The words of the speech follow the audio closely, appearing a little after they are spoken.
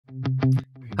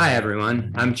Hi,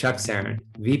 everyone. I'm Chuck Sarin,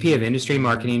 VP of Industry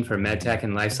Marketing for MedTech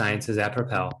and Life Sciences at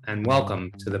Propel, and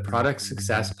welcome to the Product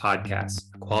Success Podcast,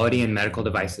 Quality in Medical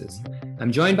Devices.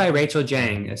 I'm joined by Rachel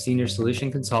Jang, a Senior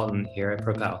Solution Consultant here at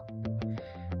Propel.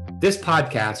 This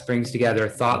podcast brings together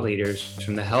thought leaders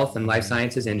from the health and life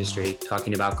sciences industry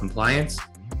talking about compliance,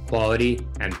 quality,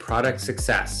 and product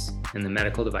success in the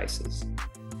medical devices.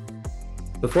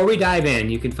 Before we dive in,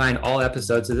 you can find all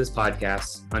episodes of this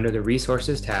podcast under the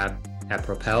Resources tab at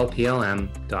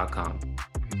propelplm.com.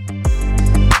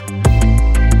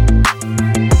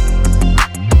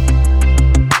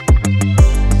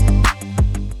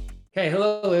 Okay,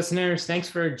 hello listeners. Thanks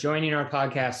for joining our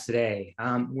podcast today.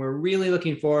 We're really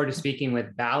looking forward to speaking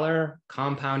with Valor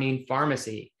Compounding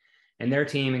Pharmacy and their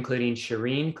team, including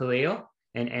Shireen Khalil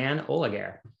and Anne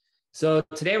Olager. So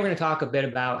today we're going to talk a bit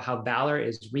about how Valor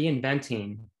is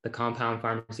reinventing the compound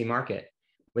pharmacy market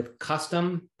with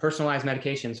custom personalized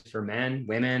medications for men,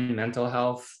 women, mental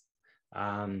health,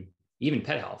 even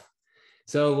pet health.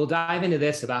 So we'll dive into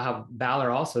this about how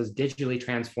Valor also is digitally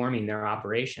transforming their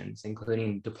operations,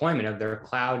 including deployment of their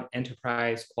cloud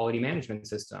enterprise quality management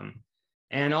system,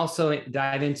 and also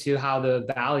dive into how the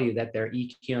value that their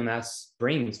eQMS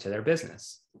brings to their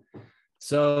business.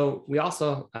 So we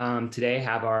also today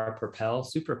have our Propel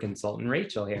super consultant,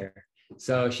 Rachel, here.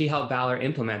 So she helped Valor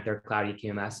implement their cloud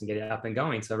eQMS and get it up and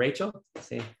going. So Rachel,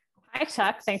 see. Hi,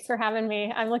 Chuck. Thanks for having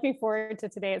me. I'm looking forward to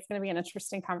today. It's going to be an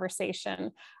interesting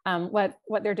conversation. What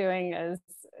they're doing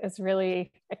is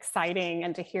really exciting,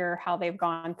 and to hear how they've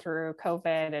gone through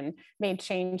COVID and made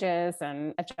changes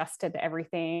and adjusted to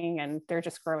everything. And they're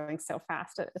just growing so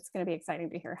fast. It's going to be exciting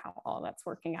to hear how all that's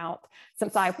working out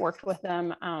since I've worked with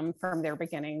them from their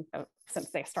beginning,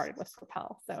 since they started with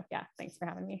Propel. So yeah, thanks for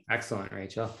having me. Excellent,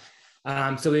 Rachel.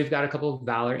 So we've got a couple of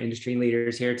Valor industry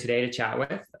leaders here today to chat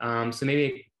with. So maybe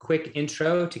a quick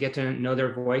intro to get to know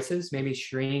their voices. Maybe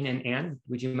Shireen and Anne,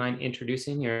 would you mind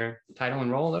introducing your title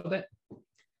and role a little bit?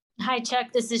 Hi,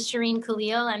 Chuck. This is Shireen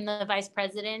Khalil. I'm the Vice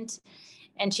President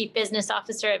and Chief Business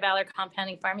Officer at Valor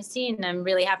Compounding Pharmacy, and I'm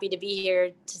really happy to be here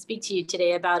to speak to you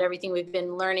today about everything we've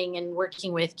been learning and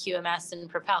working with QMS and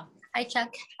Propel. Hi,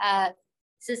 Chuck.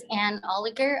 This is Anne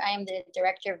Olager. I am the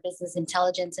Director of Business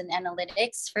Intelligence and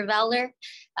Analytics for Valor.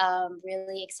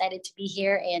 Really excited to be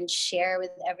here and share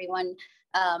with everyone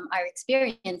our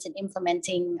experience in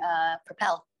implementing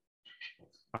Propel.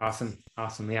 Awesome.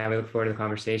 Yeah, we look forward to the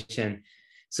conversation.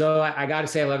 So I got to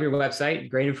say, I love your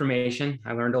website. Great information.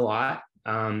 I learned a lot.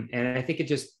 And I think it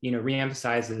just,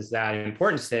 reemphasizes that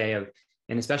importance today of,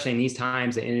 and especially in these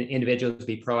times, that individuals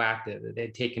be proactive, that they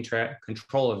take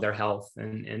control of their health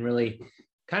and really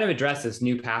kind of address this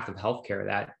new path of healthcare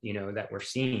that, that we're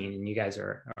seeing and you guys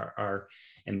are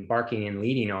embarking and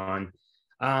leading on.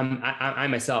 I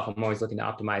myself, I'm always looking to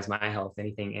optimize my health,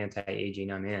 anything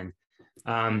anti-aging I'm in.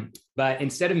 But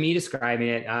instead of me describing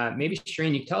it, maybe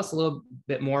Shireen, you can tell us a little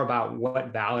bit more about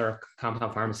what Valor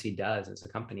Compound Pharmacy does as a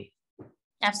company.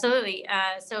 Absolutely.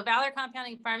 So Valor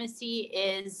Compounding Pharmacy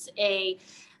is a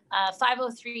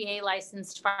 503A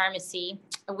licensed pharmacy.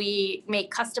 We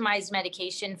make customized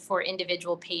medication for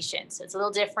individual patients. It's a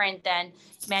little different than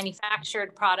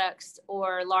manufactured products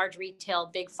or large retail,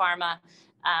 big pharma,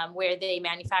 where they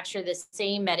manufacture the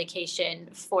same medication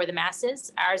for the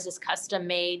masses. Ours is custom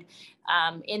made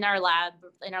in our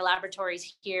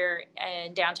laboratories here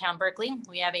in downtown Berkeley.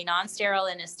 We have a non-sterile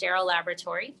and a sterile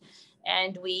laboratory,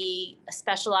 and we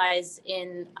specialize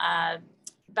in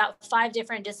about 5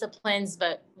 different disciplines,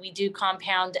 but we do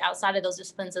compound outside of those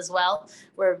disciplines as well.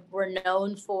 We're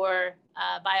known for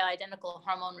bioidentical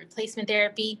hormone replacement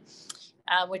therapy,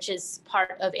 which is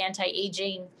part of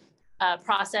anti-aging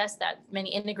process that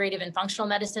many integrative and functional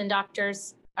medicine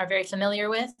doctors are very familiar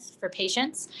with for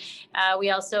patients. We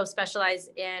also specialize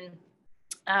in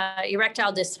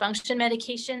erectile dysfunction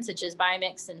medications, such as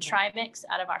Biomix and Trimix,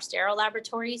 out of our sterile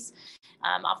laboratories.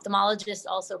 Ophthalmologists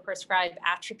also prescribe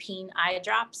atropine eye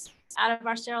drops out of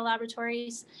our sterile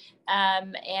laboratories.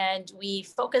 And we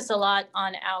focus a lot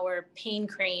on our pain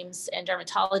creams and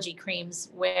dermatology creams,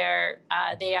 where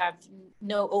they have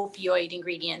no opioid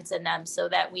ingredients in them, so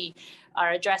that we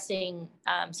are addressing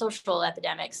social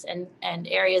epidemics and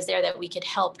areas there that we could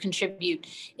help contribute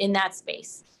in that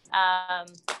space.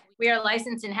 We are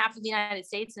licensed in half of the United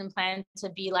States and plan to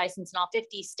be licensed in all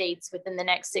 50 states within the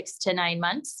next 6 to 9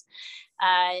 months.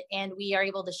 And we are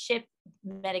able to ship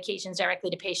medications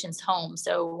directly to patients' homes.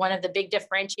 So one of the big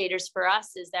differentiators for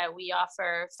us is that we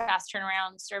offer fast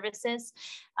turnaround services,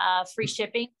 free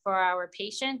shipping for our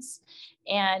patients,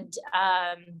 and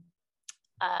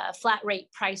flat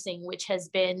rate pricing, which has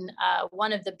been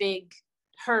one of the big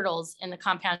hurdles in the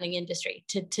compounding industry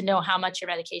to know how much your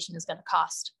medication is going to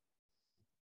cost.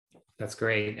 That's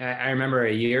great. I remember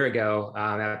a year ago,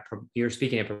 you were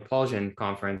speaking at Propulsion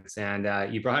Conference,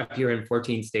 and you brought up you were in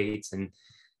 14 states, and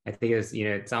I think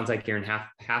it sounds like you're in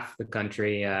half the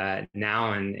country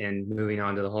now, and moving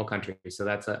on to the whole country. So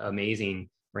that's amazing,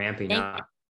 ramping up.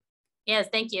 Yes,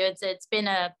 thank you. It's been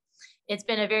a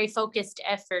very focused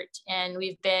effort, and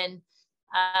we've been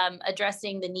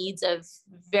addressing the needs of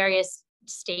various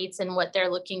states and what they're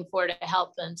looking for to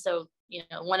help them. So,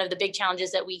 one of the big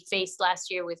challenges that we faced last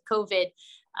year with COVID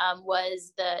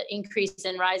was the increase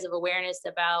and rise of awareness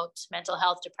about mental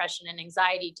health, depression, and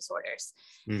anxiety disorders.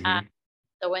 Mm-hmm.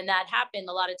 So when that happened,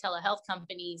 a lot of telehealth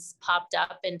companies popped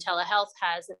up, and telehealth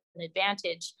has an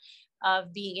advantage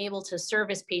of being able to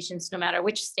service patients no matter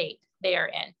which state they are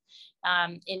in.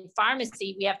 In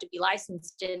pharmacy, we have to be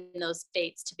licensed in those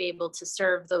states to be able to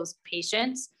serve those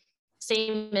patients.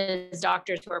 Same as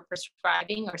doctors who are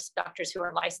prescribing or doctors who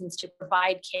are licensed to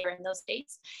provide care in those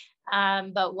states.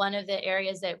 But one of the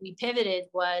areas that we pivoted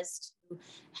was to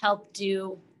help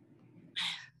do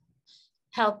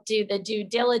the due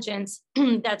diligence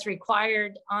that's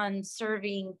required on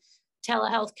serving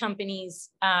telehealth companies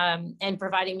and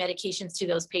providing medications to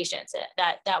those patients.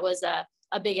 That was a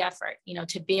big effort,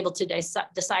 to be able to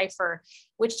decipher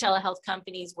which telehealth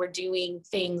companies were doing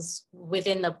things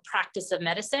within the practice of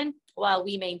medicine while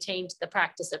we maintained the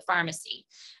practice of pharmacy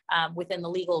within the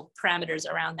legal parameters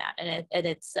around that. And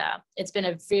it's been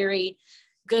a very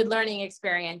good learning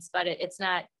experience, but it's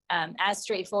not as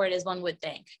straightforward as one would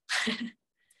think.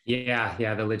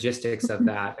 Yeah, the logistics of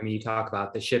that. I mean, you talk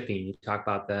about the shipping, you talk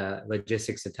about the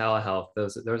logistics of telehealth.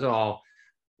 Those are all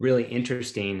really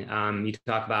interesting. You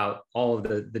talk about all of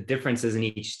the differences in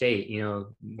each state,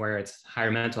 where it's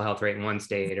higher mental health rate in one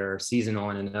state or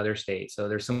seasonal in another state. So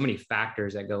there's so many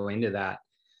factors that go into that.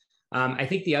 I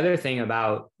think the other thing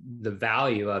about the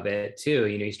value of it too,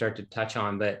 you start to touch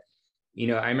on, but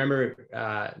I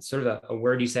remember sort of a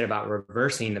word you said about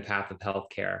reversing the path of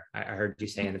healthcare. I heard you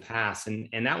say in the past,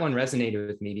 and that one resonated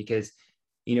with me because,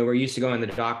 we're used to going to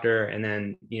the doctor and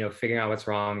then, figuring out what's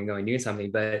wrong and going to do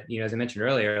something. But, as I mentioned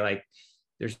earlier, like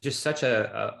there's just such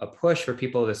a push for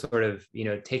people to sort of,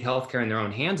 take healthcare in their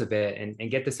own hands a bit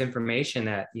and get this information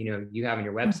that, you have on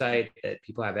your website that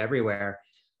people have everywhere,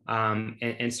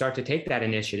 and start to take that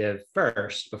initiative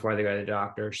first before they go to the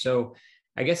doctor. So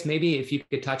I guess maybe if you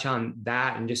could touch on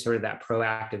that and just sort of that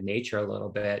proactive nature a little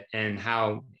bit, and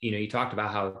how, you talked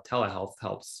about how telehealth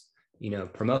helps,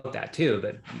 promote that too,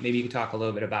 but maybe you could talk a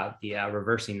little bit about the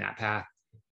reversing that path.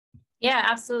 Yeah,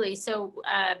 absolutely. So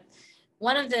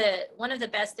one of the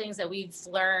best things that we've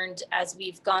learned as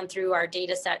we've gone through our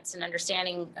data sets and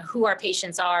understanding who our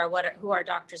patients are, who our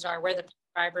doctors are, where the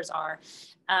prescribers are,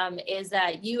 is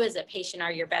that you as a patient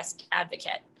are your best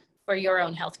advocate for your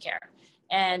own healthcare.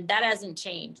 And that hasn't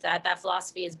changed. That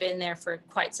philosophy has been there for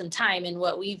quite some time. And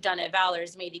what we've done at Valor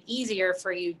is made it easier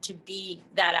for you to be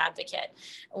that advocate.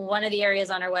 One of the areas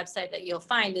on our website that you'll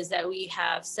find is that we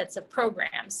have sets of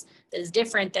programs that is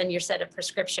different than your set of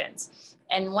prescriptions.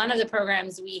 And one of the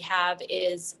programs we have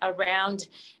is around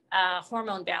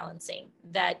hormone balancing,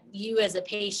 that you as a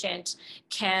patient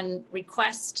can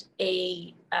request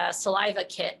a saliva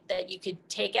kit that you could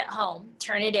take at home,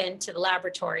 turn it into the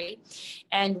laboratory.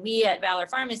 And we at Valor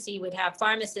Pharmacy would have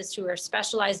pharmacists who are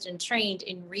specialized and trained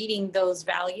in reading those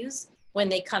values when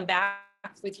they come back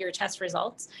with your test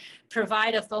results,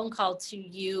 provide a phone call to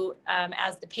you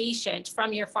as the patient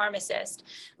from your pharmacist,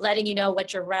 letting you know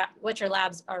what your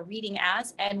labs are reading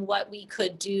as and what we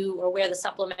could do, or where the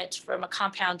supplement from a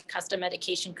compound custom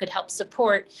medication could help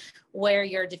support where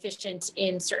you're deficient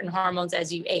in certain hormones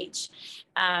as you age.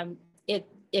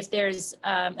 If there's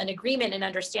an agreement and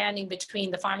understanding between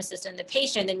the pharmacist and the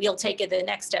patient, then we'll take it the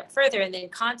next step further and then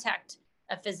contact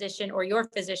a physician or your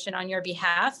physician on your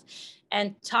behalf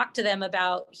and talk to them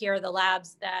about, here are the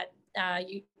labs that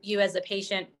you as a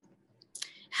patient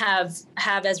have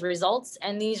as results,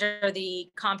 and these are the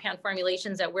compound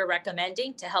formulations that we're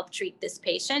recommending to help treat this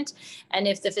patient. And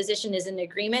if the physician is in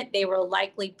agreement, they will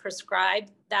likely prescribe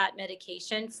that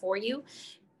medication for you.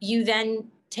 You then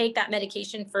take that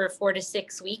medication for 4 to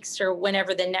 6 weeks or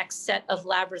whenever the next set of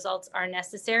lab results are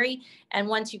necessary. And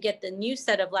once you get the new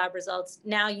set of lab results,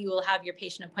 now you will have your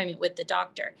patient appointment with the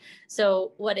doctor.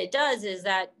 So what it does is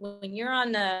that when you're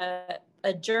on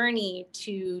a journey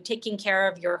to taking care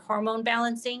of your hormone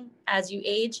balancing as you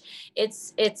age,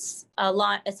 it's a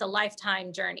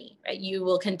lifetime journey, right? You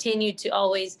will continue to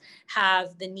always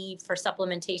have the need for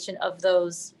supplementation of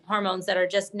those hormones that are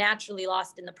just naturally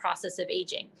lost in the process of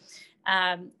aging.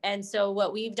 And so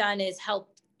what we've done is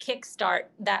help kickstart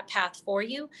that path for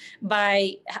you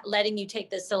by letting you take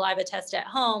the saliva test at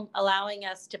home, allowing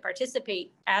us to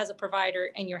participate as a provider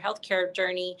in your healthcare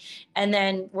journey, and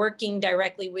then working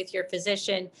directly with your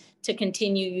physician to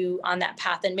continue you on that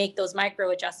path and make those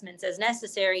micro adjustments as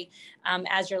necessary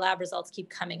as your lab results keep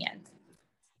coming in.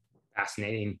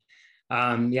 Fascinating.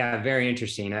 Yeah, very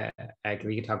interesting.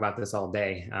 We could talk about this all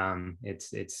day.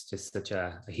 It's just such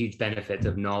a huge benefit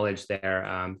of knowledge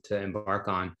there to embark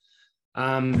on.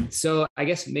 So I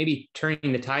guess maybe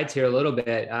turning the tides here a little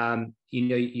bit,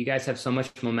 you guys have so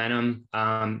much momentum.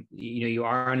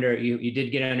 You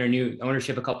did get under new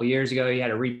ownership a couple of years ago. You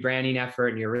had a rebranding effort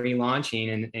and you're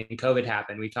relaunching, and COVID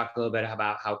happened. We talked a little bit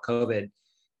about how COVID,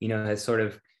 has sort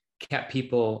of kept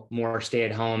people more stay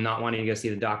at home, not wanting to go see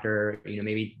the doctor,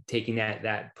 maybe taking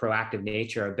that proactive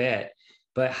nature a bit.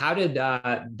 But how did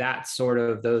that sort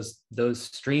of those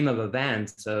stream of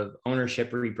events of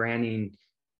ownership, rebranding,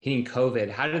 hitting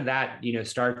COVID, how did that,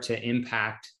 start to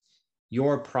impact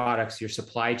your products, your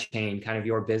supply chain, kind of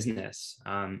your business?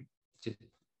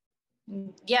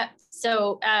 Yeah.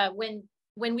 So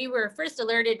when we were first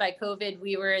alerted by COVID,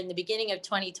 we were in the beginning of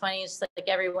 2020, just like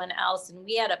everyone else, and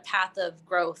we had a path of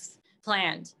growth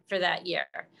planned for that year.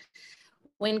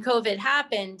 When COVID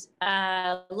happened,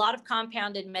 a lot of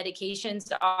compounded medications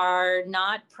are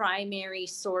not primary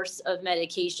source of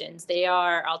medications. They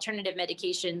are alternative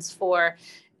medications for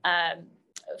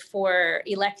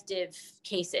elective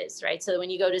cases, right? So when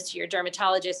you go to your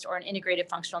dermatologist or an integrative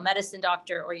functional medicine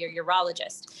doctor or your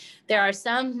urologist, there are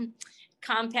some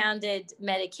compounded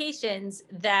medications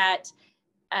that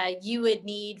you would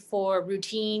need for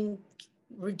routine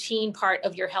part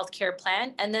of your healthcare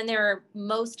plan. And then there are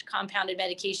most compounded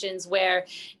medications where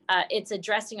it's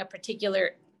addressing a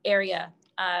particular area,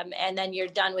 and then you're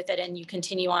done with it and you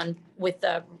continue on with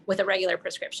a regular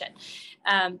prescription.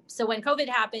 So when COVID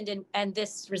happened and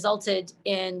this resulted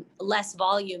in less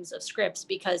volumes of scripts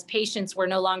because patients were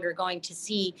no longer going to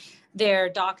see their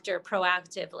doctor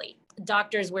proactively.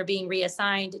 Doctors were being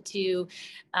reassigned to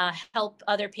help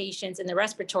other patients in the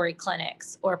respiratory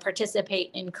clinics or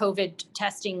participate in COVID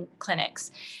testing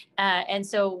clinics. And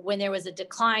so when there was a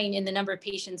decline in the number of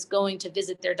patients going to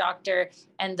visit their doctor,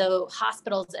 and the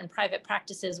hospitals and private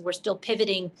practices were still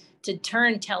pivoting to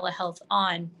turn telehealth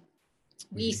on,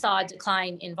 we saw a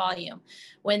decline in volume.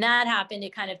 When that happened,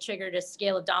 it kind of triggered a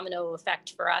scale of domino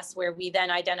effect for us, where we then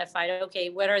identified, okay,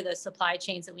 what are the supply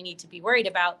chains that we need to be worried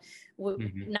about?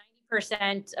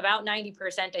 About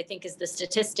 90%, I think, is the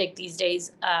statistic these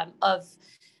days of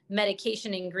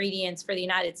medication ingredients for the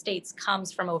United States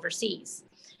comes from overseas.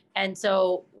 And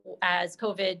so as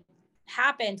COVID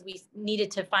happened, we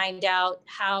needed to find out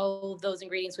how those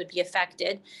ingredients would be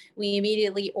affected. We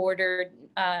immediately ordered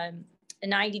a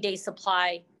 90-day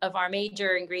supply of our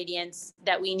major ingredients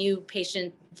that we knew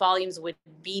patient volumes would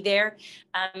be there,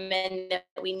 and that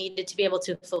we needed to be able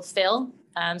to fulfill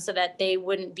so that they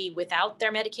wouldn't be without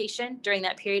their medication during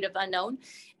that period of unknown.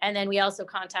 And then we also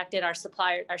contacted our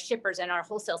shippers and our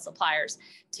wholesale suppliers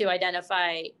to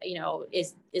identify,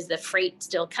 is the freight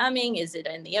still coming? Is it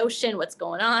in the ocean? What's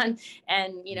going on?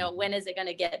 And, when is it going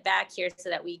to get back here so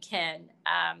that we can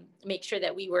make sure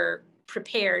that we were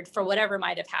prepared for whatever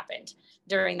might have happened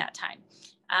during that time.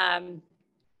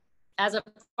 As a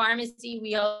pharmacy,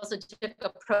 we also took a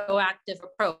proactive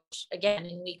approach again,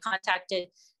 and we contacted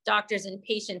doctors and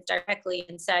patients directly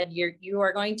and said, you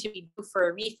are going to be due for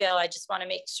a refill. I just want to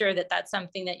make sure that that's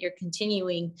something that you're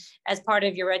continuing as part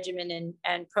of your regimen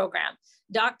and program.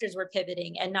 Doctors were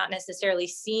pivoting and not necessarily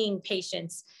seeing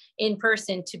patients in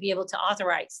person to be able to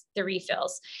authorize the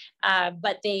refills.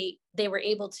 But they were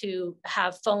able to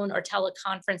have phone or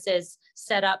teleconferences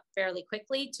set up fairly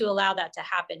quickly to allow that to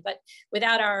happen. But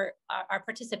without our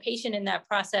participation in that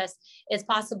process, it's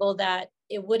possible that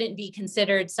it wouldn't be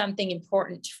considered something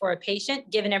important for a patient,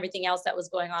 given everything else that was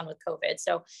going on with COVID.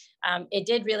 So it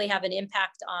did really have an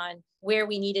impact on where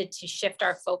we needed to shift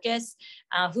our focus,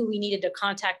 who we needed to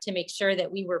contact to make sure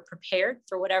that we were prepared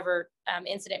for whatever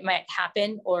incident might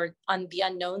happen, or on the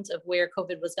unknowns of where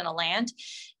COVID was going to land.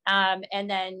 And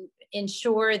then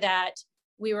ensure that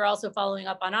we were also following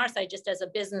up on our side, just as a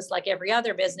business like every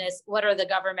other business, what are the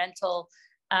governmental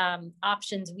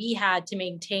options we had to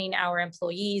maintain our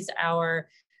employees, our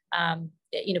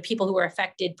people who were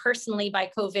affected personally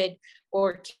by COVID,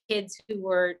 or kids who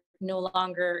were no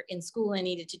longer in school and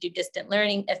needed to do distant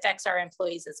learning, affects our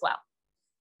employees as well.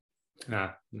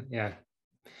 Yeah.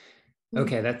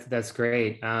 Okay, that's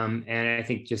great. And I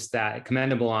think just that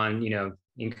commendable on,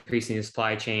 increasing the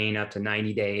supply chain up to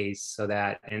 90 days so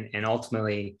that, and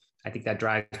ultimately, I think that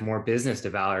drives more business to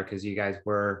Valor, because you guys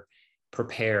were,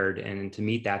 prepared and to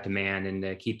meet that demand and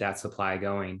to keep that supply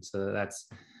going. So that's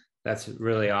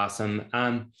really awesome.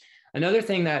 Another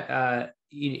thing that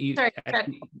Sorry,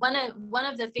 one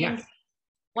of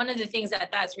the things that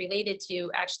that's related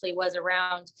to actually was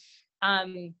around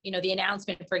the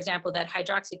announcement, for example, that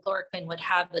hydroxychloroquine would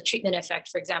have the treatment effect,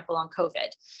 for example, on COVID.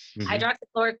 Mm-hmm.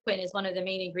 Hydroxychloroquine is one of the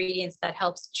main ingredients that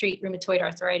helps treat rheumatoid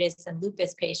arthritis and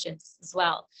lupus patients as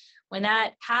well. When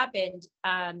that happened,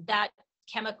 that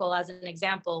chemical, as an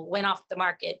example, went off the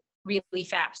market really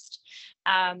fast.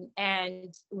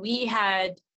 And we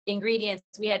had ingredients,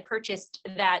 we had purchased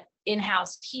that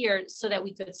in-house here so that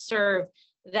we could serve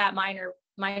that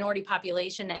minority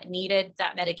population that needed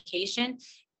that medication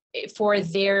for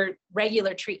their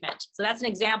regular treatment. So that's an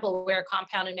example where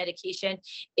compounded medication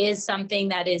is something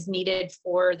that is needed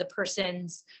for the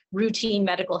person's routine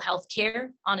medical health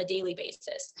care on a daily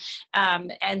basis.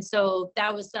 And so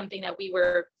that was something that we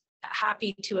were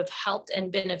happy to have helped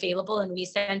and been available. And we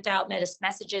sent out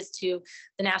messages to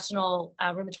the National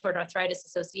Rheumatoid Arthritis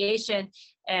Association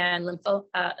and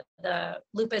the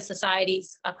lupus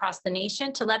societies across the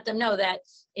nation to let them know that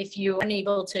if you're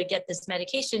unable to get this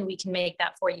medication, we can make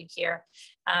that for you here,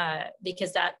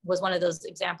 because that was one of those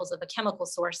examples of a chemical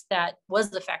source that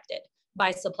was affected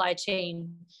by supply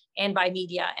chain and by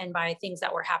media and by things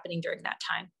that were happening during that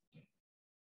time.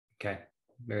 Okay,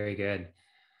 very good.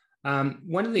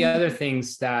 One of the other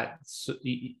things that,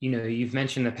 you've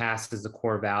mentioned in the past is the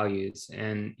core values,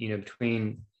 and,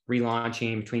 between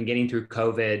relaunching, between getting through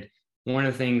COVID, one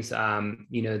of the things,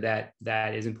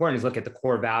 that is important is look at the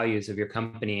core values of your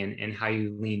company and how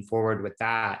you lean forward with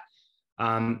that.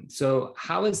 So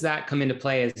how has that come into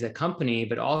play as a company,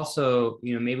 but also,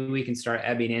 maybe we can start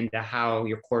ebbing into how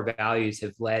your core values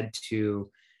have led to,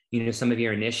 some of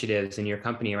your initiatives in your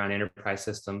company around enterprise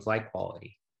systems like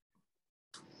quality.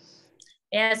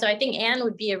 Yeah, so I think Anne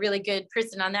would be a really good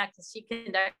person on that because she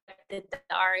conducted the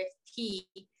RFP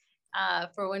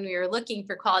for when we were looking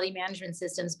for quality management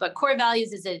systems. But core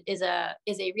values is a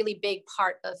really big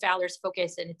part of Valor's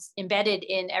focus, and it's embedded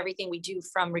in everything we do,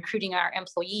 from recruiting our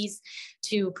employees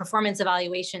to performance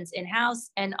evaluations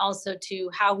in-house, and also to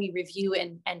how we review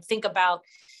and think about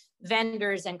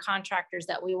vendors and contractors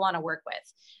that we want to work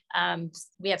with.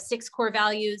 We have 6 core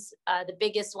values. The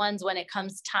biggest ones when it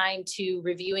comes time to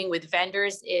reviewing with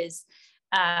vendors is,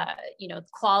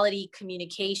 quality,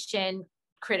 communication,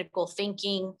 critical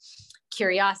thinking,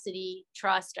 curiosity,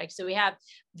 trust. So we have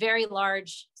very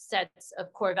large sets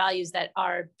of core values that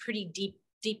are pretty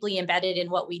deeply embedded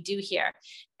in what we do here.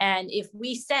 And if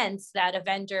we sense that a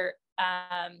vendor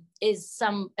is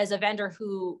a vendor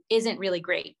who isn't really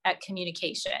great at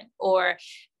communication, or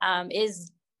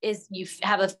is you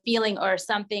have a feeling or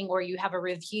something, or you have a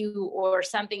review or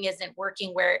something isn't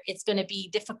working where it's going to be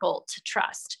difficult to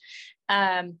trust,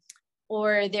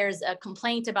 or there's a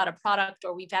complaint about a product,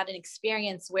 or we've had an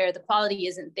experience where the quality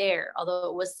isn't there, although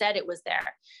it was said it was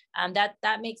there,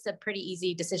 that makes a pretty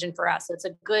easy decision for us. So it's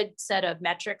a good set of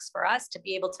metrics for us to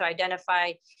be able to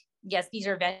identify, yes, these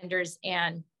are vendors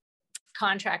and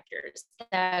contractors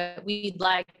that we'd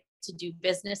like to do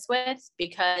business with,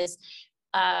 because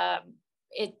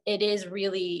it is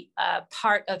really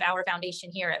part of our foundation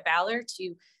here at Valor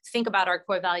to think about our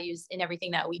core values in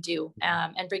everything that we do,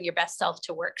 and bring your best self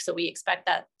to work. So we expect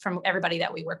that from everybody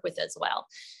that we work with as well.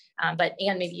 But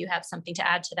Anne, maybe you have something to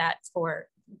add to that for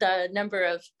the number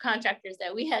of contractors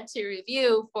that we had to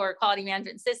review for quality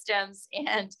management systems.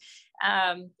 And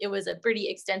it was a pretty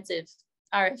extensive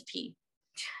RFP.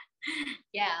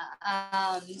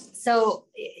 Yeah. So,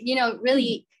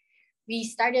 really, we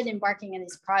started embarking on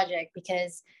this project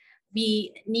because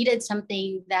we needed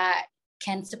something that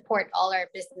can support all our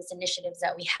business initiatives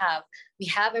that we have. We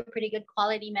have a pretty good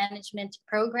quality management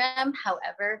program.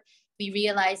 However, we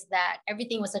realized that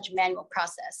everything was such a manual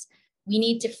process. We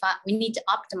need to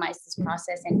optimize this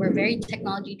process, and we're very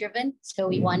technology driven. So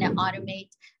we want to automate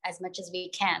as much as we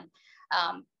can.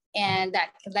 And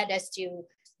that led us to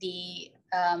the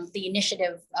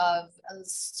initiative of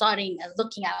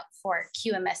looking out for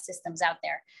QMS systems out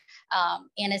there.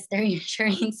 And as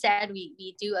Shireen said,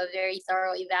 we do a very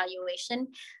thorough evaluation.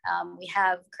 We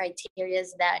have criteria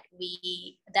that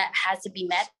has to be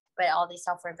met by all these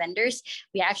software vendors.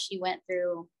 We actually went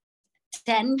through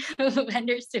 10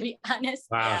 vendors, to be honest.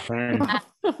 Wow.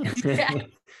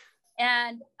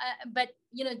 But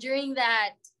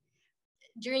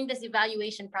during this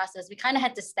evaluation process, we kind of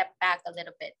had to step back a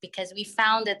little bit, because we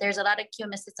found that there's a lot of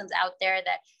QMS systems out there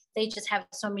that they just have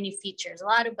so many features, a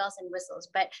lot of bells and whistles,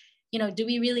 but do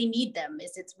we really need them?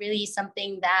 Is it really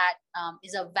something that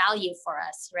is of value for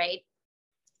us, right?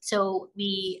 So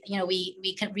we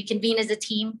reconvened as a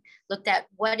team, looked at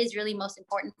what is really most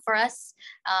important for us,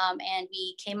 and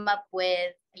we came up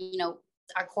with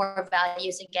our core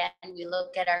values. Again, we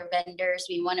look at our vendors.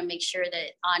 We want to make sure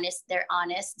that they're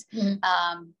honest.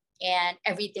 Mm-hmm. And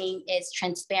everything is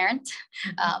transparent.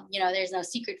 There's no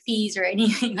secret fees or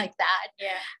anything like that.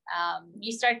 Yeah.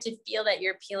 You start to feel that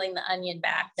you're peeling the onion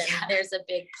back, then there's a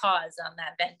big pause on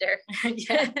that vendor.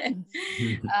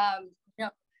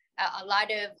 A lot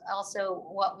of also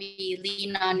what we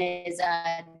lean on is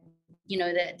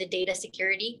the data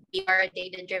security. We are a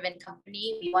data-driven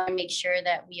company. We want to make sure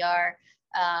that we are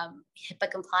HIPAA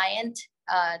compliant.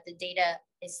 The data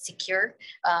is secure.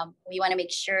 We want to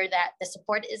make sure that the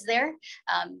support is there,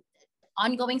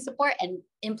 ongoing support and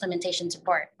implementation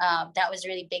support. That was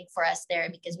really big for us there,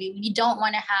 because we don't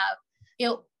want to have,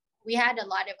 we had a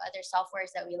lot of other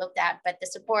softwares that we looked at, but the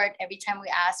support, every time we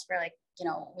ask for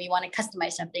we want to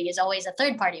customize something, is always a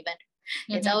third-party vendor.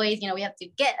 Mm-hmm. It's always, we have to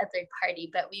get a third party,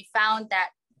 but we found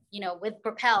that, with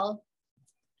Propel,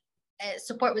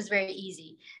 support was very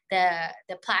easy. The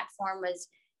platform was,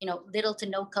 little to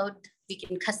no code. We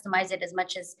can customize it as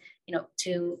much as,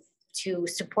 to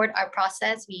support our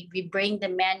process. We bring the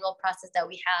manual process that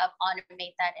we have,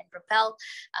 automate that in Propel.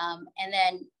 And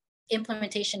then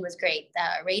implementation was great.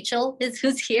 Rachel,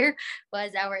 who's here,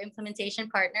 was our implementation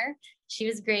partner. She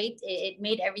was great. It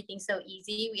made everything so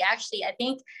easy. We actually, I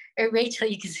think, Rachel,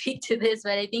 you can speak to this,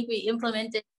 but I think we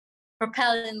implemented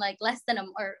Propel in less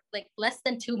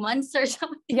than 2 months or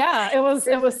something. Yeah, it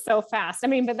was so fast. I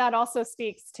mean, but that also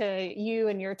speaks to you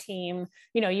and your team.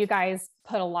 You guys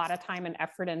put a lot of time and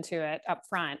effort into it up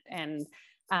front, and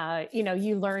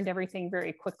you learned everything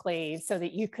very quickly so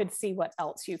that you could see what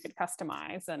else you could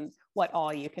customize and what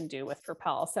all you can do with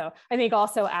Propel. So I think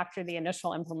also after the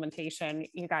initial implementation,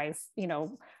 you guys,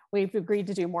 we've agreed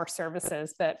to do more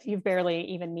services, but you've barely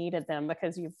even needed them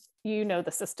because you know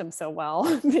the system so well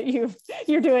that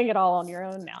you're doing it all on your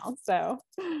own now. So.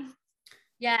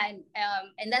 Yeah,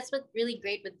 and that's what's really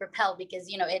great with Propel, because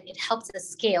it helps us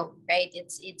scale, right?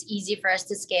 It's easy for us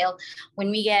to scale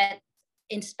when we get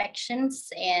inspections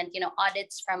and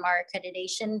audits from our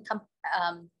accreditation.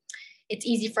 It's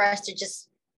easy for us to just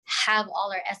have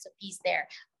all our SOPs there,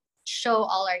 show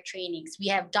all our trainings. We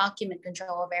have document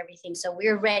control of everything, so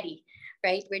we're ready,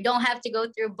 right? We don't have to go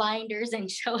through binders and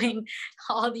showing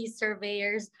all these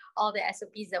surveyors all the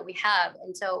SOPs that we have.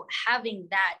 And so having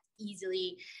that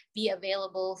easily be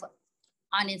available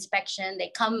on inspection,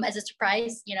 they come as a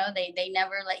surprise. They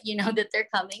never let you know that they're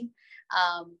coming.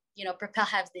 Propel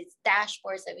has these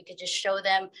dashboards that we could just show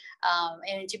them.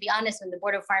 And to be honest, when the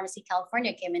Board of Pharmacy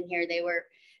California came in here, they were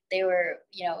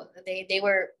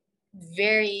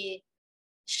very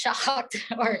shocked,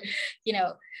 or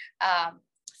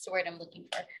it's the word I'm looking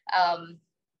for.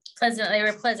 Pleasant. They were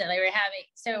having,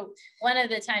 so one of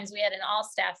the times we had an all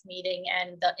staff meeting,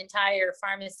 and the entire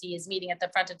pharmacy is meeting at the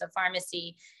front of the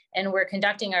pharmacy, and we're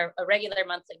conducting a regular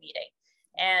monthly meeting.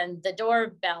 And the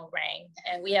doorbell rang,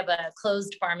 and we have a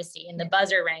closed pharmacy, and the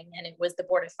buzzer rang, and it was the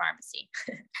Board of Pharmacy.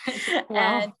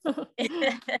 Wow.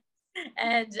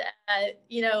 and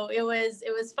it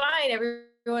was fine.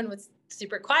 Everyone was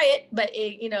super quiet, but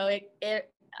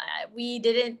we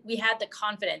had the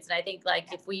confidence. And I think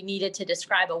if we needed to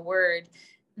describe a word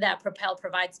that Propel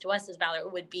provides to us as Valor,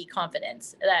 it would be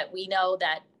confidence, that we know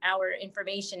that our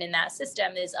information in that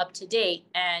system is up to date,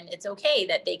 and it's okay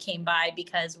that they came by,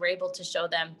 because we're able to show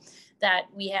them that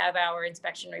we have our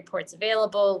inspection reports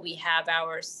available. We have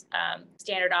our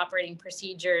standard operating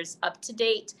procedures up to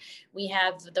date. We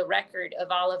have the record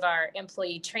of all of our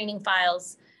employee training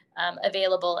files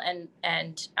available,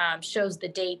 and shows the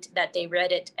date that they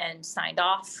read it and signed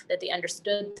off, that they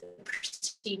understood the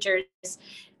procedures.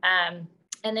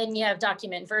 And then you have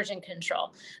document version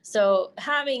control. So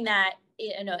having that,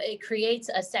 it creates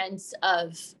a sense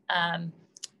of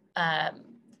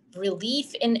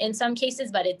relief in some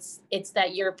cases, but it's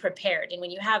that you're prepared. And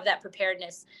when you have that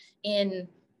preparedness in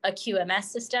a QMS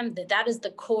system, that is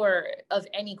the core of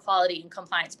any quality and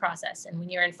compliance process. And when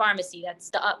you're in pharmacy,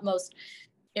 that's the utmost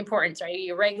importance, right?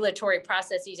 Your regulatory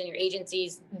processes and your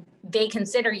agencies, they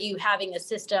consider you having a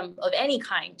system of any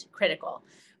kind critical.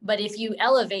 But if you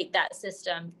elevate that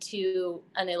system to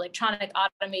an electronic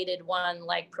automated one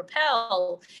like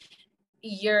Propel,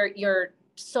 you're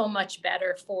so much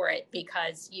better for it,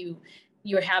 because you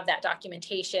have that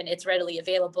documentation. It's readily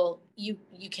available. You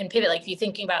can pivot. If you're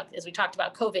thinking about, as we talked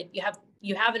about COVID,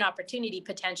 you have an opportunity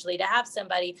potentially to have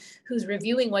somebody who's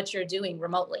reviewing what you're doing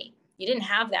remotely. You didn't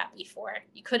have that before.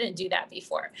 You couldn't do that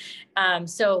before.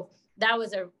 So that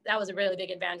was a really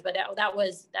big advantage. But that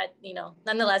was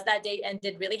nonetheless, that day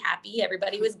ended really happy.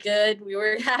 Everybody was good. We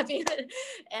were happy,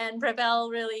 and Propel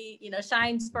really,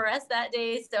 shines for us that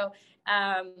day. So,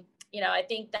 I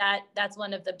think that's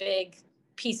one of the big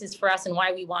pieces for us and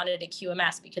why we wanted a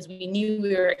QMS, because we knew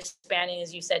we were expanding,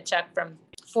 as you said, Chuck, from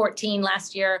 14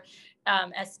 last year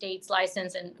as states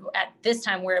licensed, and at this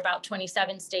time we're about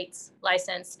 27 states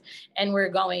licensed, and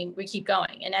we keep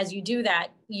going. And as you do that,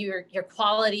 your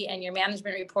quality and your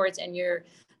management reports and your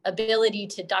ability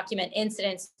to document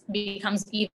incidents becomes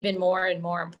even more and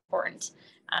more important,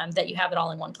 that you have it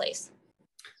all in one place.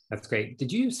 That's great.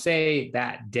 Did you say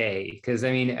that day? Because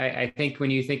I think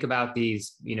when you think about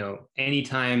these,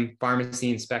 anytime pharmacy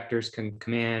inspectors can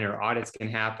come in or audits can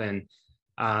happen,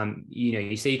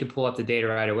 you say you can pull up the data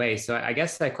right away. So I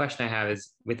guess that question I have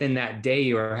is, within that day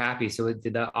you were happy. So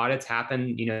did the audits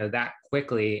happen, that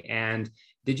quickly? And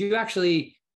did you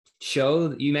actually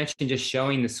you mentioned just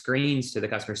showing the screens to the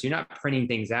customers. So you're not printing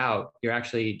things out. You're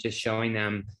actually just showing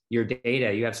them your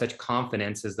data. You have such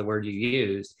confidence, is the word you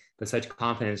used, but such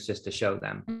confidence just to show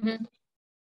them. Mm-hmm.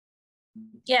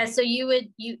 Yeah, so you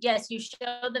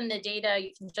show them the data,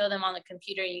 you can show them on the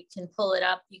computer, you can pull it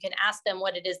up, you can ask them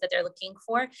what it is that they're looking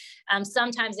for.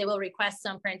 Sometimes they will request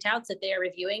some printouts that they are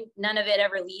reviewing. None of it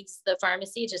ever leaves the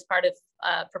pharmacy, just part of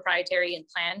proprietary and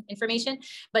plan information.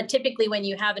 But typically when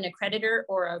you have an accreditor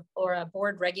or a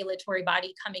board regulatory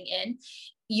body coming in,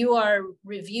 you are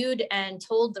reviewed and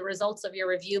told the results of your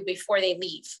review before they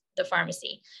leave the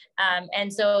pharmacy.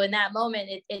 And so in that moment,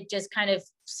 it just kind of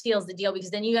seals the deal,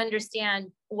 because then you understand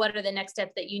what are the next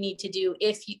steps that you need to do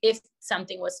if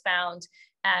something was found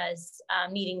as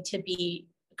needing to be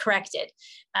corrected.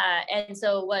 And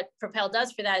so what Propel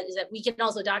does for that is that we can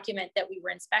also document that we were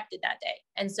inspected that day.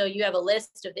 And so you have a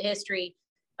list of the history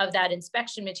of that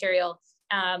inspection material,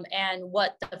 and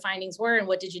what the findings were and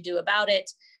what did you do about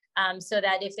it. So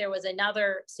that if there was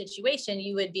another situation,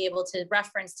 you would be able to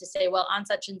reference to say, well, on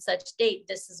such and such date,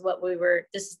 this is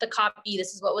the copy,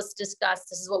 this is what was discussed,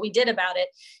 this is what we did about it,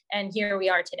 and here we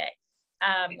are today.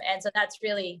 And so that's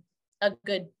really a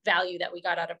good value that we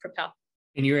got out of Propel.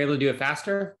 And you were able to do it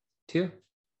faster too?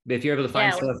 If you're able to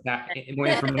find more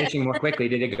information more quickly,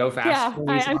 did it go faster?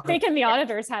 Yeah, I'm thinking the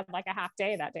auditors had like a half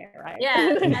day that day, right?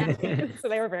 Yeah. So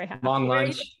they were very happy. Long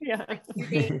lunch. Yeah.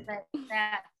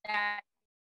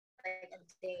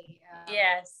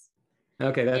 Yes.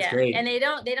 Okay, that's great. And they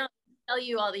don't tell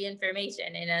you all the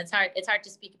information, and it's hard to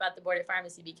speak about the Board of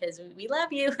Pharmacy because we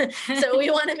love you. So we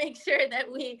want to make sure that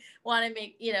we want to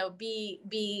make,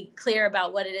 be clear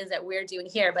about what it is that we're doing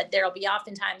here. But there'll be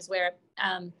often times where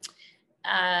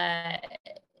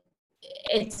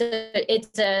it's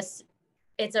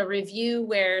a review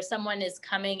where someone is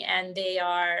coming and they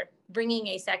are bringing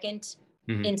a second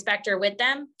inspector with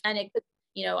them, and it could,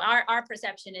 our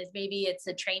perception is maybe it's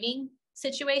a training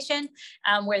situation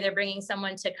where they're bringing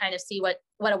someone to kind of see what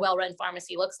a well-run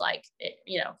pharmacy looks like,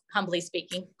 humbly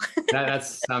speaking. that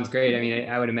sounds great.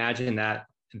 I would imagine that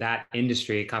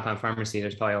industry, compound pharmacy,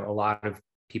 there's probably a lot of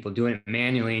people doing it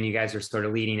manually, and you guys are sort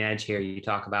of leading edge here. You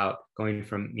talk about going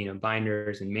from,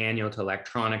 binders and manual to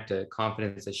electronic to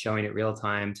confidence to showing it real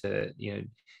time to,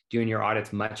 doing your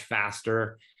audits much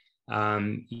faster.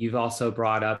 You've also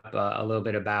brought up a little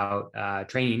bit about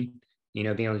training, being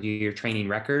able to do your training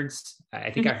records. I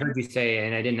think I heard you say,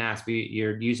 and I didn't ask, but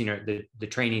you're using the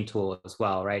training tool as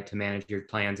well, right? To manage your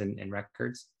plans and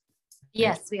records.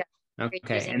 Yes, we are.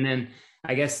 Okay. And then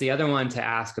I guess the other one to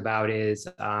ask about is,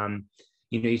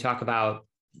 you talk about,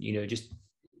 just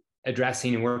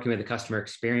addressing and working with the customer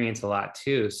experience a lot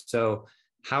too. So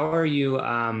how are you,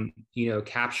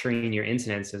 capturing your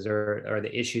incidences or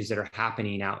the issues that are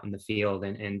happening out in the field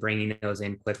and bringing those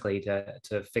in quickly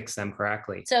to fix them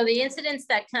correctly? So the incidents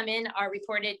that come in are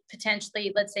reported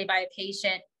potentially, let's say, by a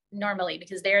patient normally,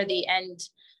 because they're the end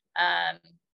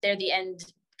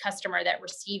customer that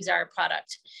receives our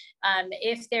product.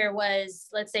 If there was,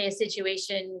 let's say, a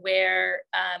situation where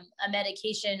a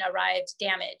medication arrived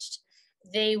damaged,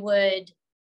 they would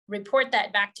report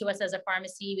that back to us as a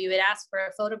pharmacy. We would ask for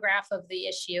a photograph of the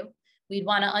issue. We'd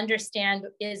want to understand,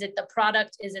 is it the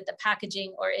product, is it the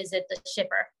packaging, or is it the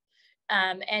shipper?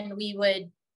 And we would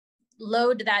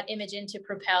load that image into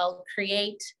Propel,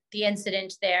 create the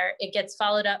incident there. It gets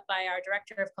followed up by our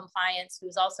director of compliance,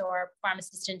 who's also our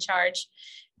pharmacist in charge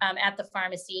at the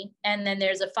pharmacy. And then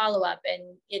there's a follow-up,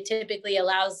 and it typically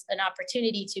allows an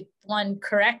opportunity to, one,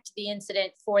 correct the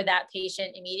incident for that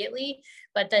patient immediately,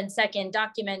 but then second,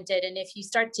 document it. And if you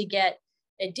start to get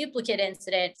a duplicate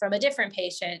incident from a different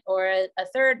patient or a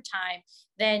third time,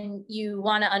 then you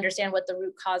want to understand what the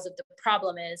root cause of the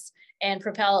problem is. And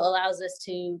Propel allows us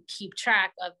to keep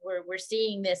track of where we're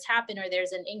seeing this happen, or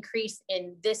there's an increase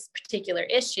in this particular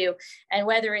issue. And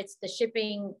whether it's the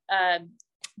shipping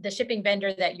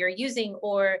vendor that you're using,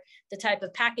 or the type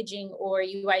of packaging, or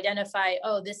you identify,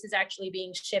 oh, this is actually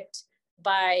being shipped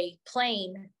by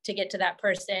plane to get to that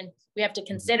person, we have to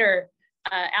consider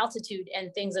altitude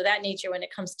and things of that nature when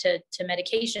it comes to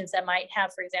medications that might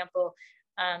have, for example,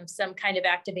 some kind of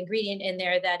active ingredient in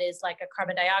there that is like a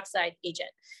carbon dioxide agent.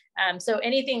 So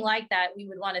anything like that, we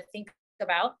would want to think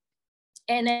about.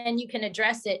 And then you can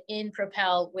address it in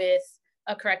Propel with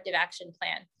a corrective action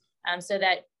plan. So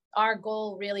that our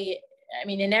goal really, I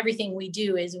mean, in everything we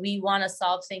do, is we want to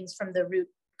solve things from the root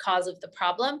cause of the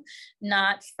problem,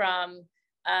 not from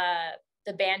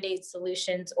the Band-Aid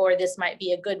solutions, or this might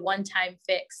be a good one-time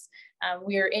fix.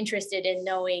 We are interested in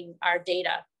knowing our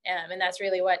data. And that's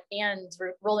really what Anne's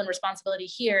role and responsibility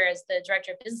here as the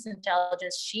Director of Business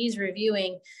Intelligence. She's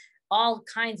reviewing all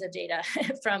kinds of data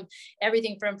from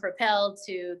everything from Propel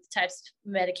to the types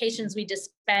of medications we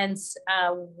dispense,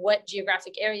 what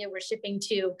geographic area we're shipping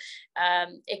to.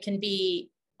 It can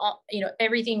be,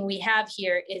 everything we have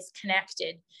here is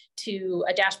connected to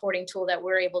a dashboarding tool that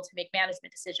we're able to make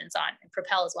management decisions on, and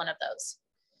Propel is one of those.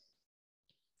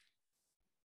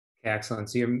 Okay, excellent.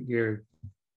 So you're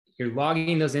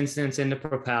logging those incidents into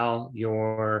Propel.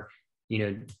 You're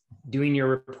doing your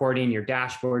reporting, your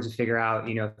dashboards to figure out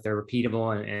if they're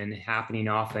repeatable and happening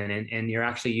often, and you're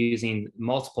actually using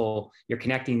you're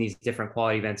connecting these different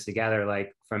quality events together,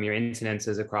 like from your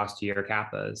incidences across to your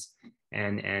CAPAs,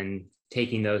 and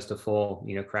taking those to full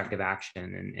corrective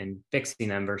action and fixing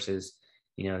them versus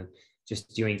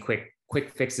just doing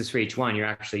quick fixes for each one. You're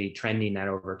actually trending that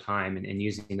over time and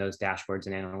using those dashboards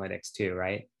and analytics too,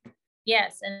 right?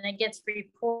 Yes, and it gets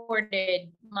reported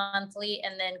monthly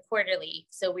and then quarterly.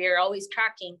 So we are always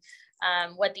tracking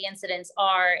what the incidents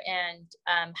are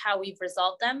and how we've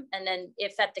resolved them. And then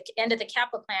if at the end of the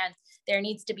CAPA plan, there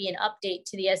needs to be an update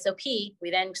to the SOP,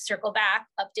 we then circle back,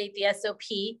 update the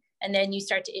SOP, and then you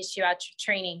start to issue out your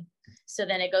training. So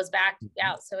then it goes back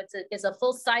out. So it's a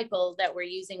full cycle that we're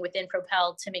using within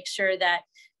Propel to make sure that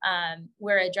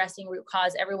we're addressing root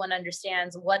cause. Everyone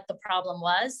understands what the problem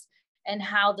was and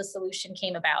how the solution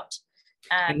came about.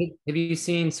 Have you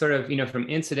seen sort of, from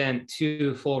incident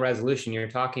to full resolution you're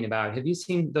talking about, have you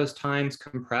seen those times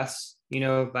compress,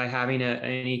 by having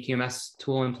an EQMS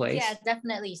tool in place? Yeah,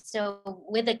 definitely. So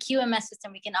with a QMS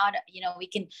system, we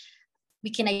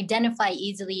can identify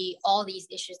easily all these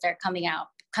issues that are coming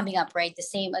up, right? The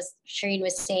same as Shireen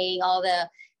was saying, all the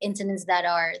incidents that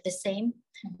are the same,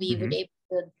 we would able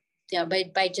to,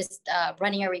 by just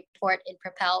running a report in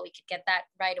Propel, we could get that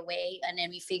right away. And then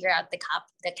we figure out the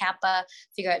CAPA,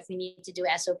 figure out if we need to do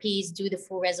SOPs, do the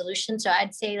full resolution. So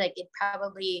I'd say like it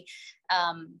probably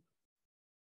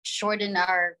shortened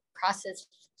our process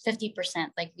 50%.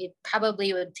 Like it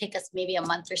probably would take us maybe a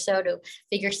month or so to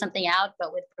figure something out,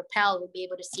 but with Propel, we'll be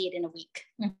able to see it in a week.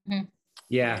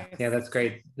 Yeah, that's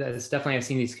great. That's definitely, I've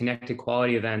seen these connected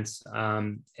quality events.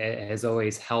 It has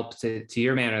always helped to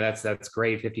your manner. That's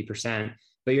great, 50%.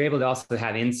 But you're able to also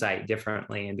have insight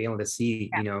differently and be able to see,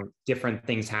 different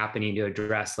things happening to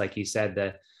address, like you said,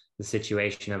 the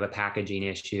situation of a packaging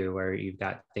issue where you've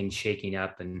got things shaking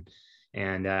up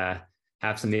and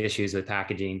have some issues with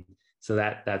packaging. So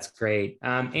that's great.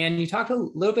 And you talked a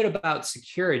little bit about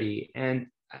security, and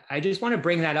I just want to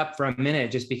bring that up for a minute,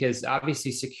 just because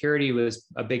obviously security was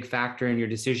a big factor in your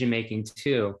decision-making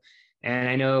too. And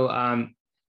I know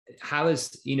how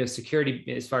is, security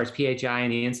as far as PHI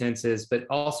and the incidences, but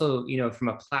also, from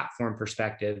a platform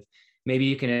perspective, maybe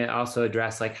you can also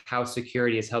address like how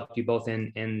security has helped you both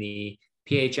in the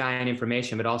PHI and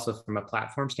information, but also from a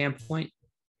platform standpoint.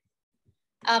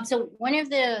 So one of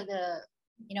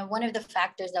the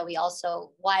factors that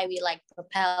why we like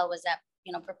Propel was that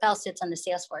Propel sits on the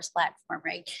Salesforce platform,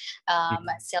 right?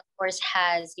 Salesforce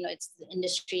has, it's the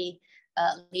industry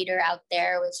leader out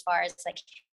there as far as like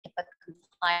HIPAA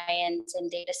compliance and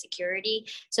data security.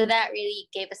 So that really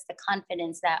gave us the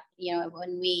confidence that,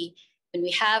 when we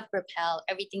have Propel,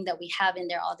 everything that we have in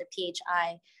there, all the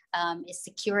PHI is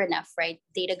secure enough, right?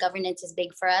 Data governance is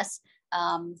big for us.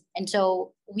 And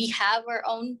so we have our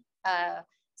own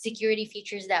security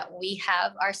features that we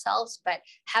have ourselves, but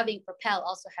having Propel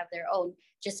also have their own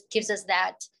just gives us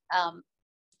that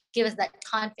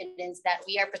confidence that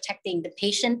we are protecting the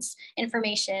patient's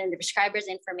information, the prescriber's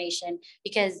information,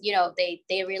 because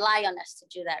they rely on us to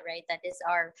do that, right? That is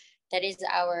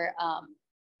our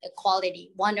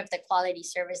quality, one of the quality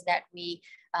service that we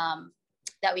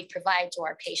that we provide to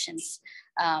our patients.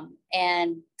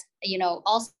 And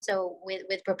also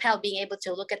with Propel, being able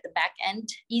to look at the back end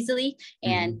easily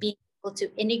and being able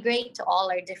to integrate to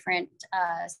all our different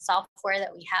software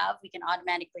that we have. We can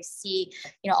automatically see,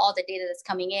 all the data that's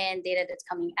coming in, data that's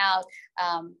coming out.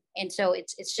 And so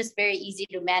it's just very easy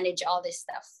to manage all this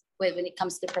stuff when it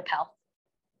comes to Propel.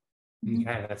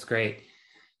 Okay, that's great.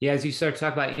 Yeah, as you start to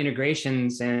talk about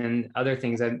integrations and other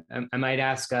things, I might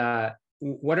ask,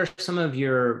 what are some of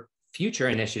your future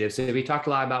initiatives? So we talked a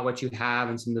lot about what you have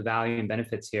and some of the value and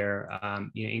benefits here,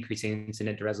 increasing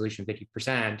incident to resolution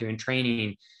 50%, doing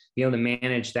training, be able to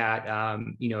manage that,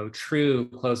 true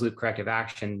closed loop corrective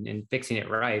action and fixing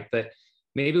it right. But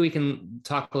maybe we can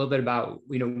talk a little bit about,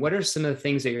 what are some of the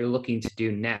things that you're looking to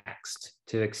do next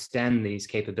to extend these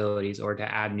capabilities or to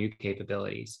add new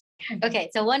capabilities? Okay,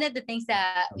 so one of the things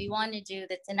that we want to do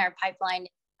that's in our pipeline,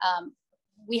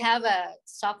 we have a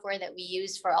software that we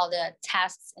use for all the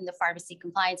tasks in the pharmacy,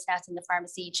 compliance tasks in the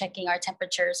pharmacy, checking our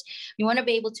temperatures. We want to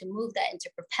be able to move that into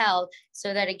Propel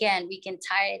so that, again, we can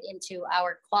tie it into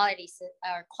our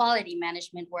quality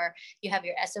management, where you have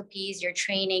your SOPs, your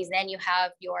trainings, then you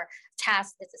have your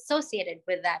task that's associated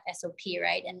with that SOP,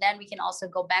 right? And then we can also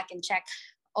go back and check,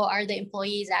 are the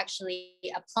employees actually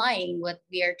applying what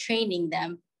we are training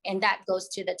them? And that goes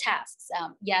to the tasks.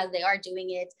 Yeah, they are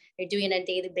doing it. They're doing it on a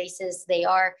daily basis. They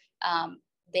are,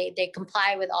 they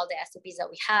comply with all the SOPs that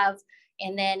we have.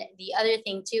 And then the other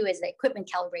thing too is the equipment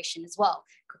calibration as well.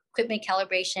 Equipment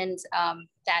calibrations,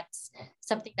 that's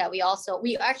something that we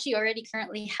actually already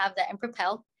currently have that in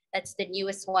Propel. That's the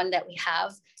newest one that we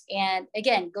have. And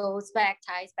again,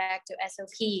 ties back to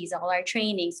SOPs, all our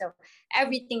training. So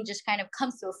everything just kind of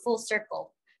comes to a full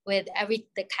circle with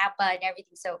the CAPA and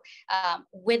everything. So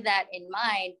with that in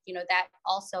mind, that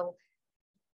also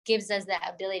gives us the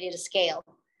ability to scale,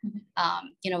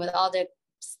 with all the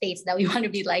states that we want to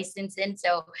be licensed in.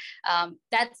 So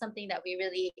that's something that we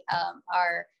really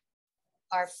are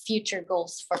our future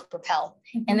goals for Propel.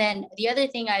 And then the other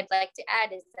thing I'd like to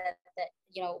add is that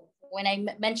when I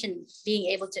mentioned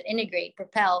being able to integrate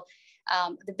Propel,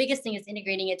 the biggest thing is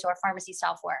integrating it to our pharmacy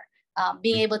software,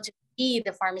 being able to see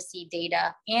the pharmacy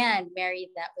data and marry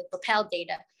that with Propel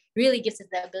data really gives us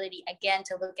the ability, again,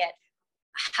 to look at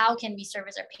how can we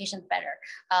service our patients better?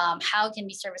 How can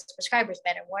we service prescribers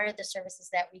better? What are the services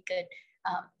that we could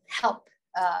help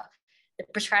the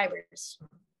prescribers?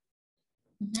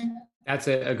 That's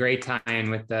a great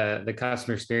tie-in with the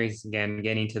customer experience, again,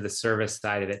 getting to the service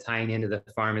side of it, tying into the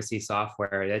pharmacy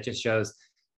software. That just shows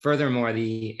furthermore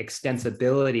the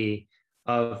extensibility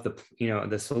of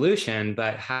the solution,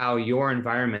 but how your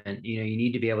environment, you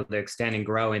need to be able to extend and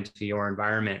grow into your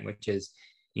environment, which is,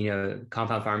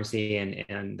 compound pharmacy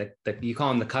and the you call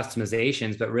them the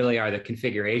customizations, but really are the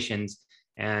configurations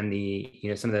and the,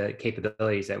 some of the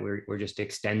capabilities that we're just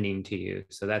extending to you.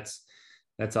 So that's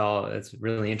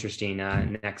really interesting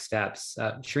next steps.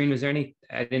 Shireen, was there I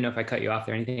didn't know if I cut you off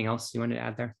there, anything else you wanted to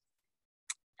add there?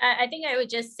 I think I would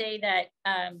just say that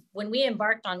when we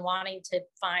embarked on wanting to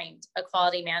find a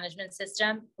quality management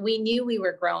system, we knew we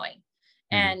were growing.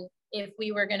 And if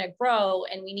we were going to grow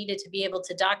and we needed to be able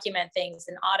to document things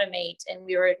and automate, and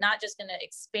we were not just going to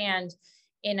expand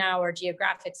in our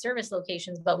geographic service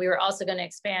locations, but we were also going to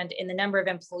expand in the number of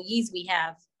employees we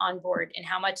have on board and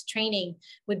how much training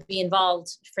would be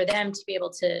involved for them to be able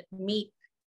to meet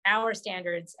our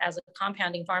standards as a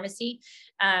compounding pharmacy.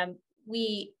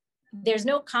 There's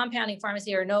no compounding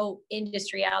pharmacy or no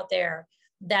industry out there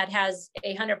that has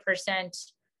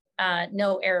 100%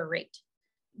 no error rate.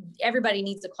 Everybody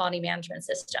needs a quality management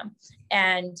system.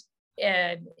 And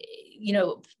the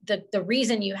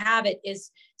reason you have it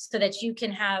is so that you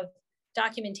can have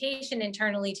documentation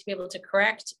internally to be able to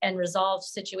correct and resolve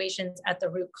situations at the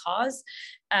root cause,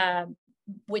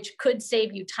 which could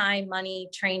save you time, money,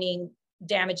 training,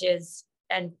 damages,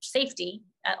 and safety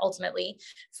ultimately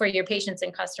for your patients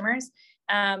and customers.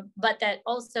 But that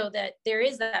also that there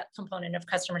is that component of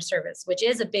customer service, which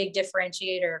is a big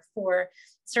differentiator for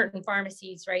certain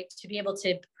pharmacies, right? To be able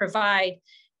to provide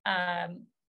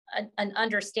an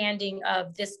understanding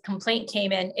of this complaint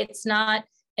came in. It's not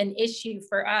an issue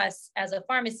for us as a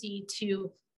pharmacy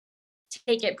to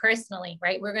take it personally,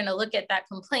 right? We're going to look at that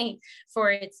complaint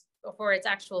for its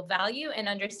actual value and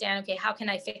understand, okay, how can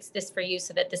I fix this for you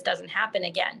so that this doesn't happen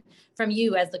again from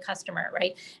you as the customer,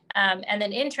 right? And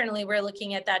then internally, we're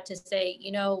looking at that to say,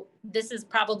 this is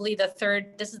probably the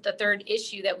third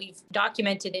issue that we've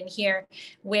documented in here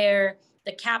where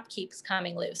the cap keeps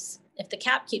coming loose. If the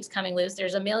cap keeps coming loose,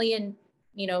 there's a million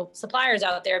suppliers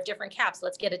out there of different caps.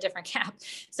 Let's get a different cap.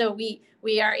 So we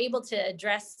are able to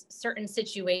address certain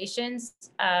situations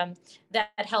that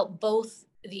help both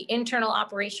the internal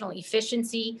operational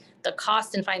efficiency, the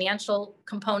cost and financial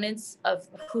components of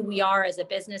who we are as a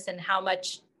business and how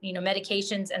much,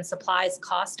 medications and supplies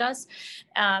cost us.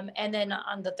 And then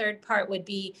on the third part would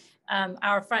be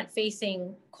our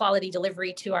front-facing quality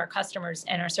delivery to our customers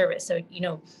and our service. So,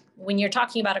 when you're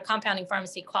talking about a compounding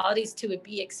pharmacy, quality is to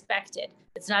be expected.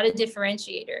 It's not a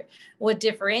differentiator. What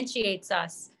differentiates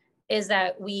us is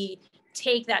that we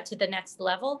take that to the next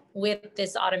level with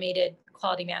this automated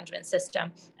quality management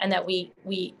system, and that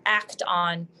we act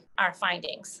on our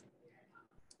findings.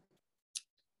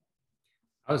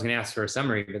 I was going to ask for a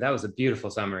summary, but that was a beautiful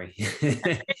summary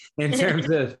in terms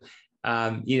of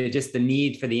just the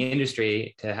need for the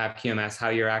industry to have QMS, how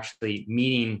you're actually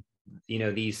meeting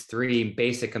these three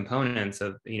basic components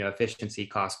of efficiency,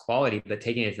 cost, quality, but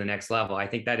taking it to the next level. I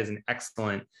think that is an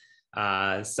excellent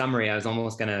summary. I was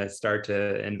almost going to start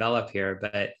to envelop here,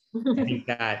 but I think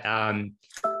that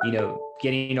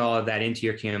getting all of that into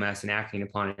your QMS and acting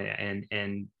upon it,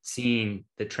 and seeing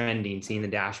the trending, seeing the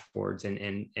dashboards,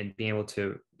 and being able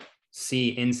to see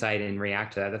insight and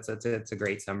react to that. That's a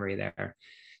great summary there.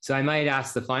 So I might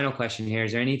ask the final question here.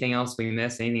 Is there anything else we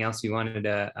missed? Anything else you wanted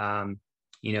to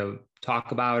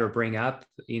talk about or bring up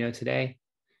today?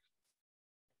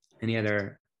 Any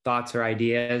other thoughts or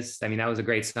ideas? I mean, that was a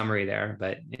great summary there,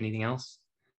 but anything else?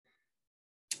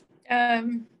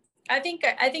 I think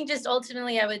just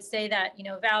ultimately I would say that,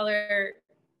 Valor,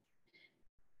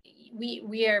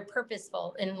 we are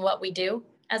purposeful in what we do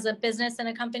as a business and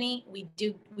a company. We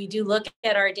do look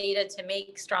at our data to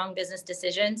make strong business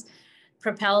decisions.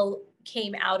 Propel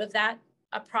came out of that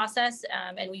process,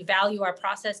 and we value our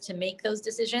process to make those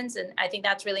decisions. And I think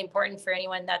that's really important for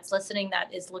anyone that's listening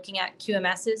that is looking at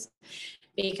QMSs,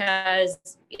 because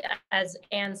as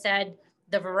Anne said,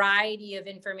 the variety of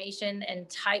information and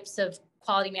types of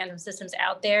quality management systems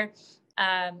out there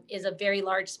is a very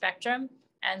large spectrum.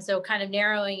 And so kind of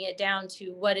narrowing it down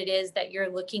to what it is that you're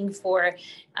looking for,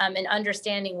 and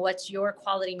understanding what's your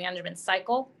quality management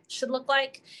cycle should look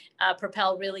like.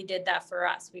 Propel really did that for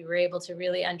us. We were able to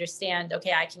really understand,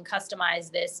 okay, I can customize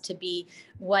this to be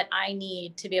what I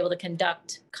need to be able to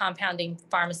conduct compounding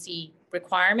pharmacy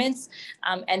requirements,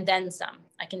 and then some.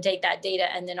 I can take that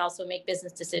data and then also make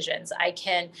business decisions. I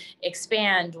can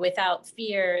expand without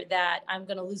fear that I'm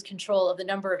going to lose control of the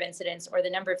number of incidents or the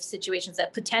number of situations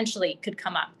that potentially could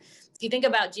come up. If you think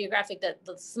about geographic, the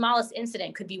smallest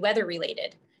incident could be weather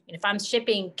related. And if I'm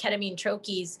shipping ketamine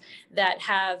troches that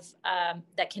have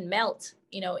that can melt,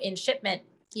 in shipment,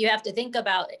 you have to think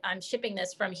about, I'm shipping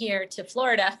this from here to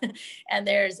Florida and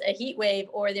there's a heat wave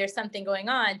or there's something going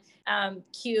on. The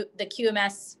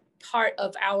QMS part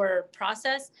of our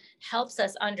process helps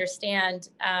us understand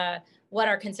what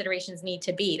our considerations need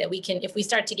to be, that we can, if we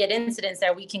start to get incidents,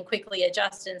 that we can quickly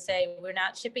adjust and say, we're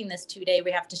not shipping this today, we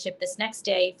have to ship this next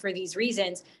day for these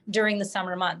reasons during the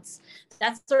summer months.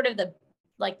 That's sort of the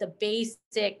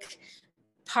basic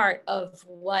part of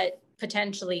what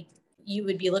potentially you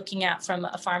would be looking at from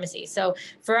a pharmacy. So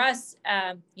for us,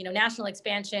 national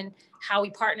expansion, how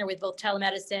we partner with both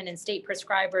telemedicine and state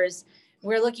prescribers,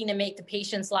 we're looking to make the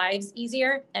patients' lives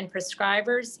easier and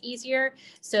prescribers easier,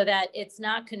 so that it's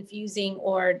not confusing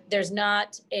or there's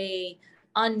not a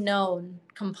unknown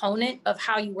component of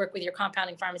how you work with your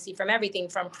compounding pharmacy, from everything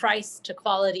from price to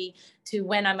quality to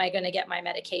when am I going to get my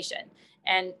medication.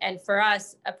 And for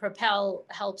us, Propel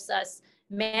helps us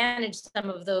manage some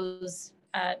of those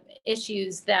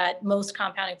issues that most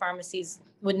compounding pharmacies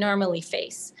would normally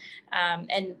face.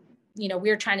 And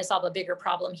we're trying to solve a bigger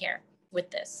problem here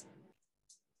with this.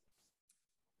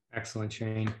 Excellent,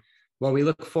 Shane. Well, we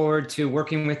look forward to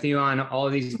working with you on all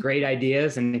of these great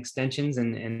ideas and extensions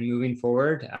and moving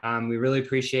forward. We really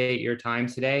appreciate your time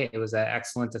today. It was an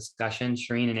excellent discussion,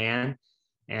 Shireen and Anne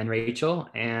and Rachel,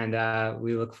 and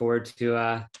we look forward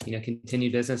to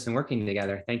continued business and working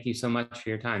together. Thank you so much for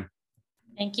your time.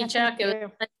 Thank you, Chuck. It was a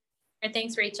pleasure.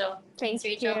 Thanks, Rachel. Thanks,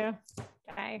 Rachel.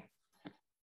 Bye.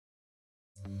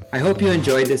 I hope you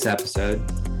enjoyed this episode.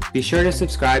 Be sure to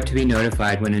subscribe to be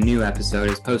notified when a new episode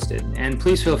is posted, and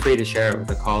please feel free to share it with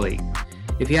a colleague.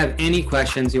 If you have any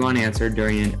questions you want answered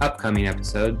during an upcoming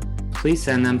episode, please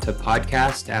send them to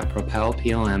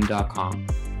podcast@propelplm.com.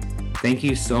 Thank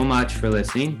you so much for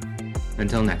listening.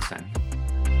 Until next time.